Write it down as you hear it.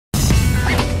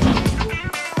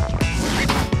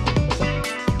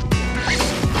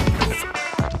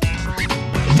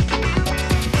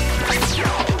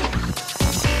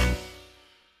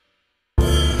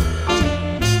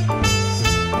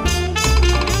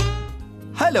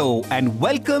Hello and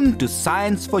welcome to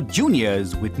Science for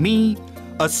Juniors with me,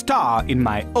 a star in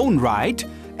my own right,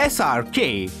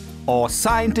 SRK, or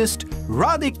scientist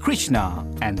Radhe Krishna,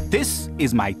 and this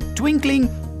is my twinkling,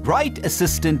 bright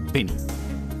assistant Binny.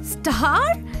 Star?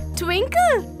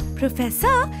 Twinkle?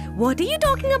 Professor, what are you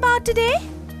talking about today?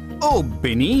 Oh,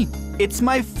 Binny, it's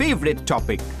my favorite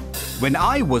topic. When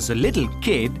I was a little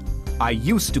kid, I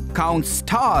used to count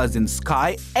stars in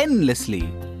sky endlessly.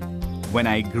 When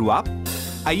I grew up,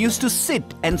 I used to sit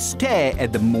and stare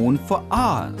at the moon for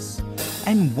hours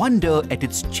and wonder at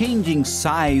its changing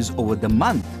size over the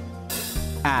month.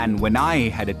 And when I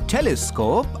had a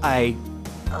telescope,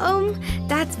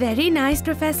 That's very nice,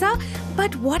 Professor.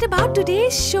 But what about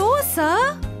today's show,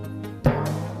 sir?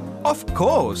 Of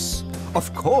course,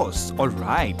 all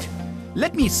right.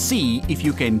 Let me see if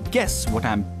you can guess what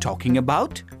I'm talking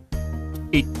about.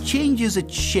 It changes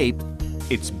its shape.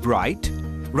 It's bright,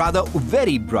 rather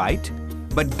very bright,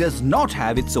 but does not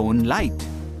have its own light.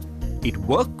 It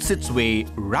works its way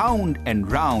round and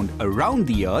round around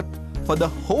the Earth for the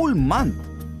whole month,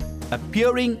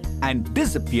 appearing and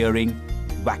disappearing,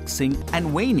 waxing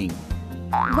and waning.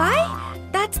 Why?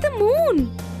 That's the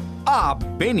moon. Ah,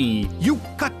 Benny, you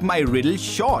cut my riddle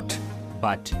short.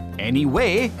 But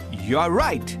anyway, you're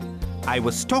right. I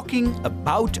was talking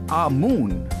about our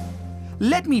moon.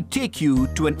 Let me take you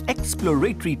to an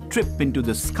exploratory trip into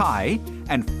the sky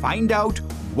and find out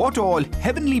what all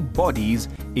heavenly bodies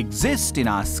exist in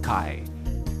our sky.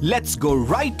 Let's go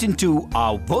right into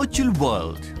our virtual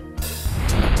world.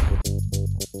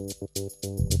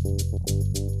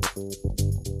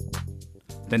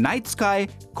 The night sky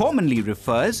commonly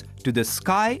refers to the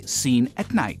sky seen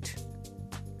at night.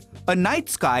 A night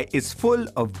sky is full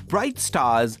of bright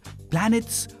stars,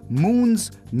 planets,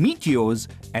 moons, meteors,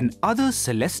 and other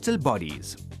celestial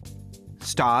bodies.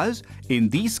 Stars in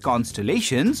these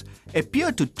constellations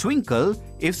appear to twinkle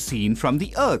if seen from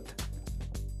the Earth.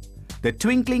 The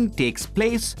twinkling takes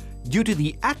place due to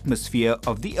the atmosphere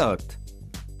of the Earth.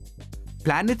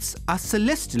 Planets are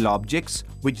celestial objects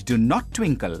which do not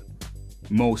twinkle.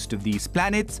 Most of these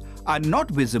planets are not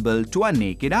visible to our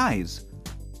naked eyes.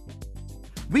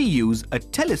 We use a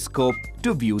telescope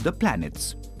to view the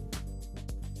planets.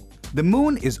 The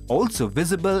moon is also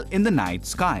visible in the night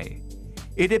sky.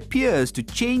 It appears to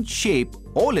change shape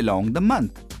all along the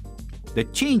month. The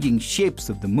changing shapes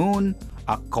of the moon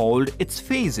are called its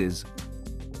phases.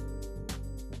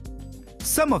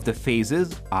 Some of the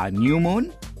phases are new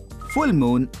moon, full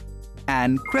moon,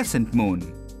 and crescent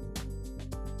moon.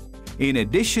 In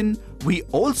addition, we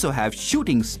also have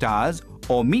shooting stars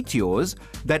or meteors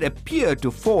that appear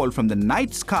to fall from the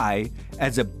night sky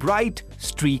as a bright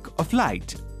streak of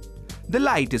light. The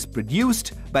light is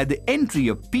produced by the entry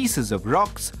of pieces of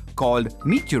rocks called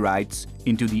meteorites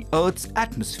into the Earth's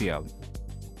atmosphere.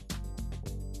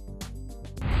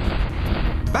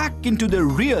 Back into the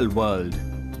real world,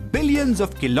 billions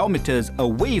of kilometers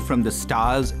away from the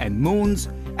stars and moons,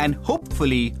 and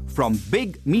hopefully from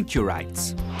big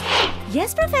meteorites.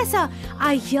 Yes, Professor.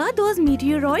 I hear those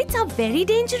meteoroids are very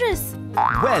dangerous.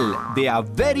 Well, they are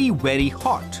very, very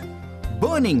hot.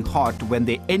 Burning hot when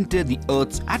they enter the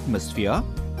Earth's atmosphere,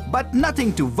 but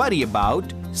nothing to worry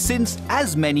about since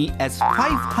as many as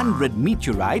 500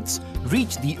 meteorites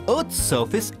reach the Earth's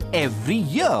surface every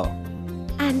year.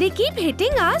 And they keep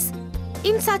hitting us?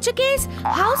 In such a case,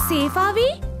 how safe are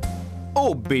we?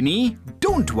 Oh, Binny,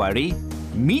 don't worry.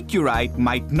 Meteorite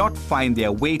might not find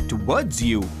their way towards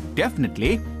you,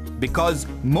 definitely, because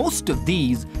most of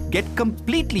these get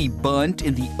completely burnt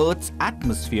in the Earth's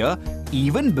atmosphere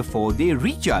even before they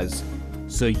reach us.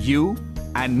 So you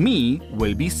and me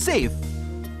will be safe.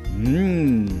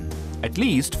 At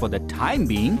least for the time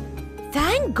being.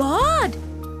 Thank God!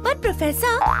 But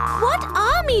Professor, what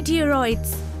are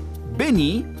meteoroids?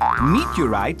 Binny,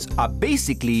 meteorites are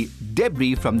basically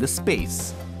debris from the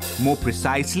space. More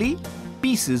precisely,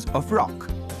 pieces of rock.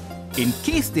 In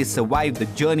case they survive the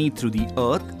journey through the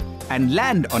Earth and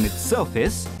land on its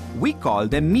surface, we call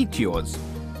them meteors.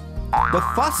 The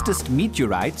fastest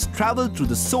meteorites travel through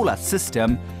the solar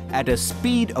system at a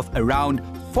speed of around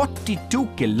 42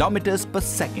 kilometers per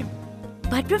second.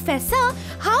 But Professor,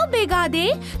 how big are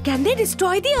they? Can they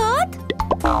destroy the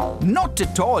Earth? Not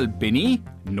at all, Binny.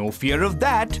 No fear of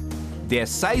that. Their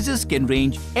sizes can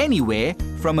range anywhere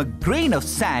from a grain of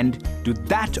sand to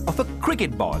that of a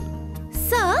cricket ball.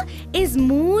 Sir, is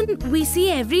moon we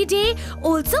see every day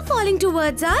also falling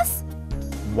towards us?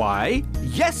 Why,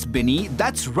 yes, Binny,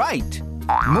 that's right.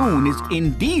 Moon is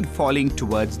indeed falling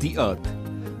towards the Earth,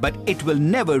 but it will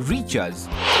never reach us.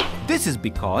 This is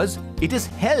because it is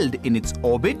held in its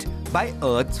orbit by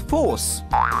Earth's force.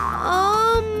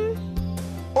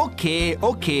 Okay,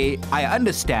 I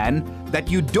understand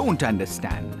that you don't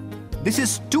understand. This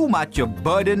is too much of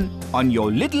burden on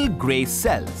your little grey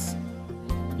cells.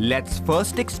 Let's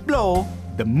first explore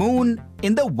the moon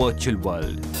in the virtual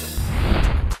world.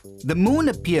 The moon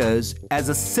appears as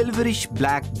a silverish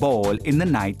black ball in the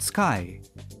night sky.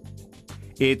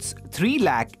 It's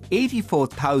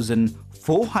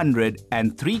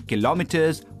 384,403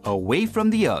 kilometers away from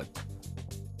the Earth.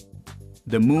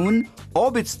 The moon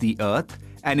orbits the Earth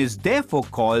and is therefore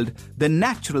called the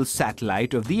natural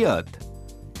satellite of the Earth.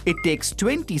 It takes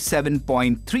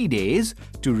 27.3 days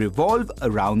to revolve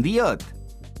around the Earth.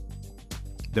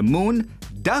 The moon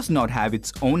does not have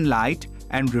its own light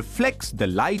and reflects the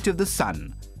light of the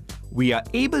sun. We are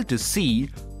able to see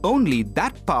only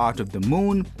that part of the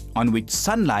moon on which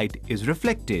sunlight is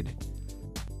reflected.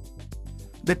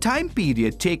 The time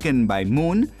period taken by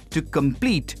moon to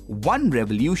complete one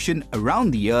revolution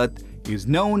around the Earth is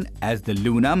known as the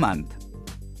Lunar Month.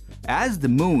 As the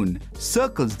moon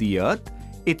circles the Earth,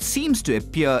 it seems to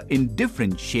appear in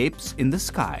different shapes in the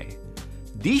sky.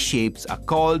 These shapes are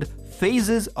called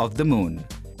phases of the moon.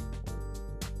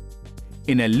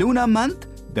 In a lunar month,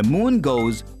 the moon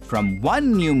goes from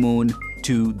one new moon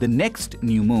to the next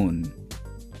new moon.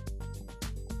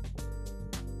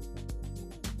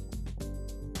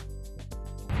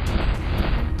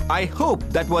 I hope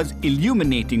that was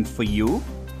illuminating for you.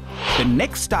 The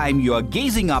next time you are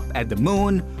gazing up at the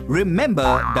moon,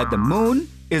 remember that the moon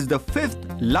is the 5th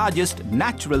largest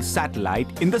natural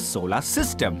satellite in the solar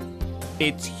system.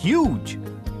 It's huge.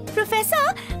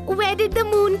 Professor, where did the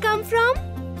moon come from?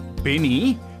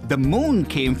 Binny, the moon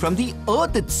came from the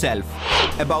Earth itself.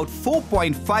 About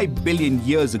 4.5 billion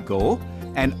years ago,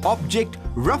 an object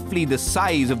roughly the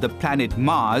size of the planet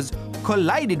Mars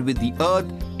collided with the Earth,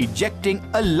 ejecting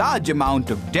a large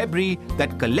amount of debris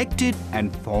that collected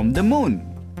and formed the moon.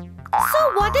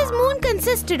 So what is moon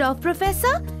consisted of,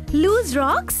 Professor? Loose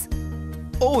rocks?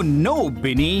 Oh no,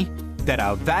 Binny. There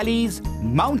are valleys,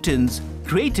 mountains,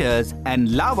 craters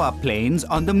and lava plains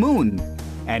on the moon.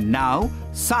 And now,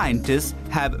 scientists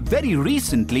have very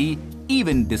recently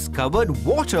even discovered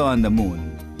water on the moon.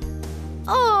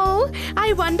 Oh,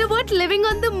 I wonder what living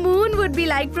on the moon would be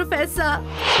like, Professor.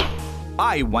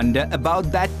 I wonder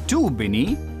about that too,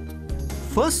 Binny.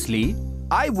 Firstly,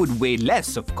 I would weigh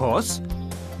less, of course,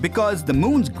 because the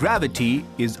moon's gravity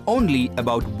is only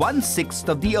about 1/6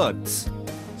 of the Earth's.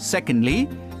 Secondly,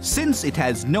 since it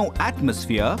has no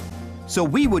atmosphere, so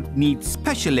we would need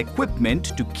special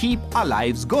equipment to keep our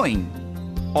lives going.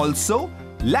 Also,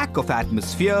 lack of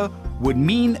atmosphere would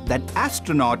mean that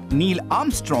astronaut Neil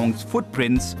Armstrong's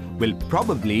footprints will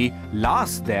probably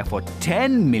last there for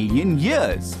 10 million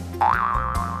years.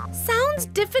 Sounds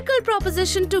difficult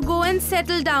proposition to go and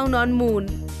settle down on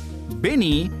moon.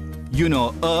 Binny, you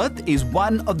know Earth is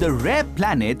one of the rare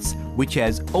planets which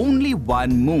has only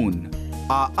one moon.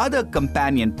 Our other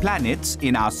companion planets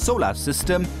in our solar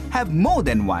system have more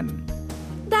than one.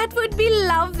 That would be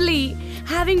lovely,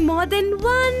 having more than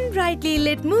one brightly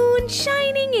lit moon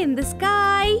shining in the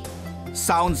sky.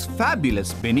 Sounds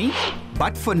fabulous, Binny.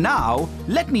 But for now,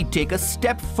 let me take a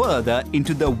step further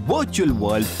into the virtual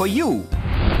world for you.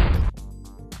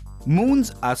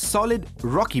 Moons are solid,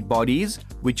 rocky bodies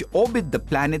which orbit the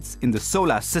planets in the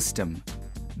solar system.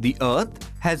 The Earth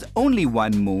has only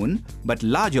one moon, but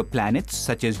larger planets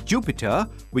such as Jupiter,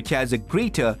 which has a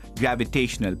greater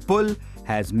gravitational pull,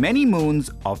 has many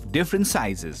moons of different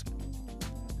sizes.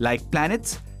 Like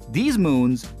planets, these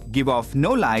moons give off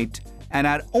no light and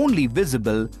are only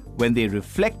visible when they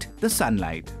reflect the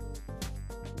sunlight.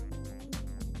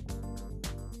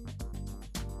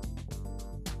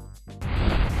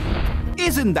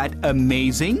 Isn't that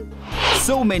amazing?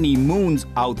 So many moons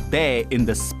out there in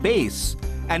the space,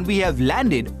 and we have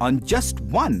landed on just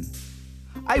one.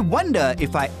 I wonder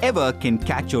if I ever can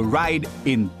catch a ride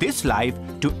in this life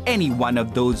to any one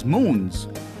of those moons.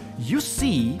 You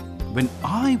see, when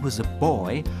I was a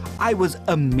boy, I was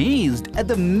amazed at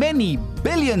the many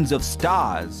billions of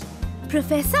stars.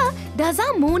 Professor, does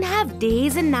our moon have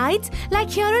days and nights like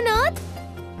here on Earth?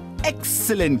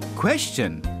 Excellent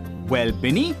question. Well,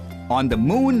 Binny, on the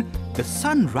moon, the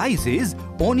sun rises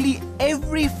only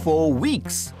every 4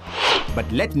 weeks. But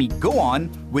let me go on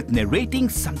with narrating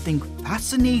something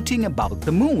fascinating about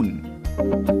the moon.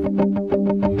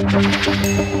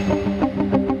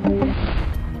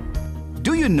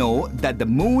 Do you know that the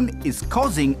moon is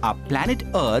causing our planet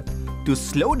Earth to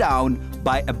slow down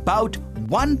by about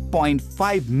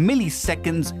 1.5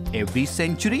 milliseconds every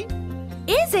century?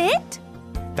 Is it?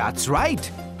 That's right.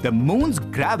 The moon's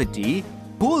gravity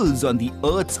pulls on the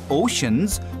Earth's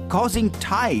oceans, causing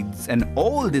tides, and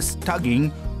all this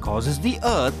tugging causes the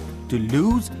Earth to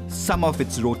lose some of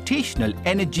its rotational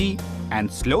energy and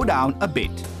slow down a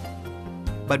bit.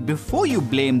 But before you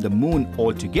blame the moon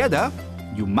altogether,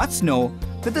 you must know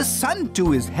that the sun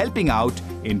too is helping out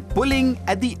in pulling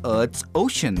at the Earth's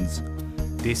oceans.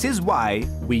 This is why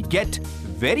we get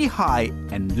very high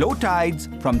and low tides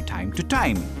from time to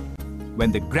time.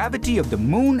 When the gravity of the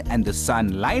moon and the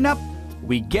sun line up,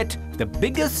 we get the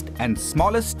biggest and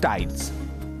smallest tides.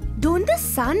 Don't the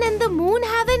sun and the moon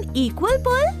have an equal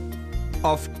pull?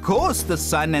 Of course, the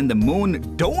sun and the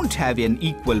moon don't have an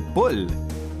equal pull,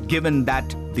 given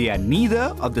that they are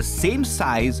neither of the same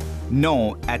size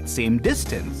nor at same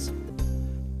distance.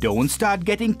 Don't start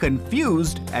getting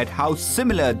confused at how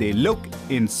similar they look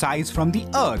in size from the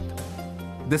Earth.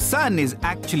 The sun is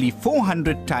actually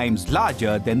 400 times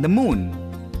larger than the moon,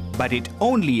 but it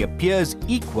only appears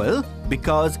equal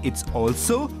because it's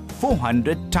also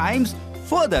 400 times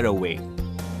further away.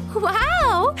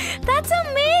 Wow! That's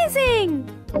amazing!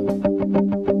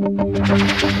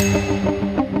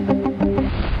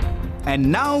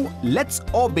 And now let's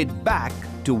orbit back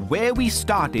to where we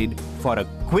started for a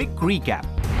quick recap.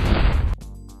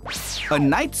 A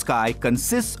night sky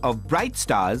consists of bright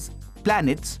stars,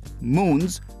 planets,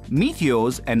 moons,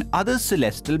 meteors, and other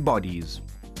celestial bodies.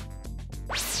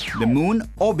 The moon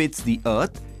orbits the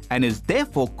Earth and is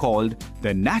therefore called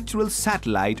the natural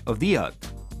satellite of the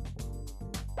Earth.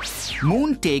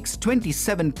 Moon takes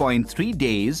 27.3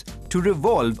 days to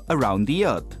revolve around the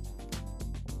Earth.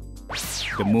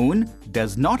 The moon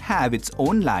does not have its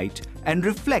own light and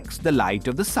reflects the light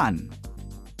of the sun.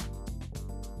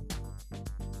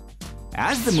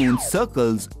 As the moon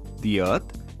circles the Earth,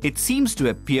 it seems to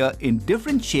appear in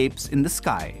different shapes in the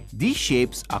sky. These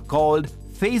shapes are called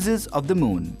phases of the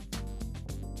moon.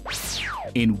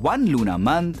 In one lunar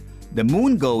month, the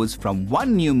moon goes from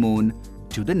one new moon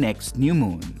to the next new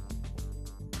moon.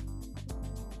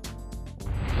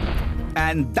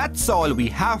 And that's all we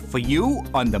have for you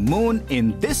on the moon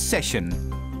in this session.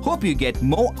 Hope you get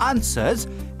more answers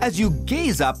as you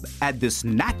gaze up at this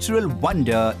natural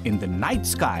wonder in the night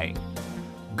sky.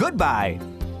 Goodbye.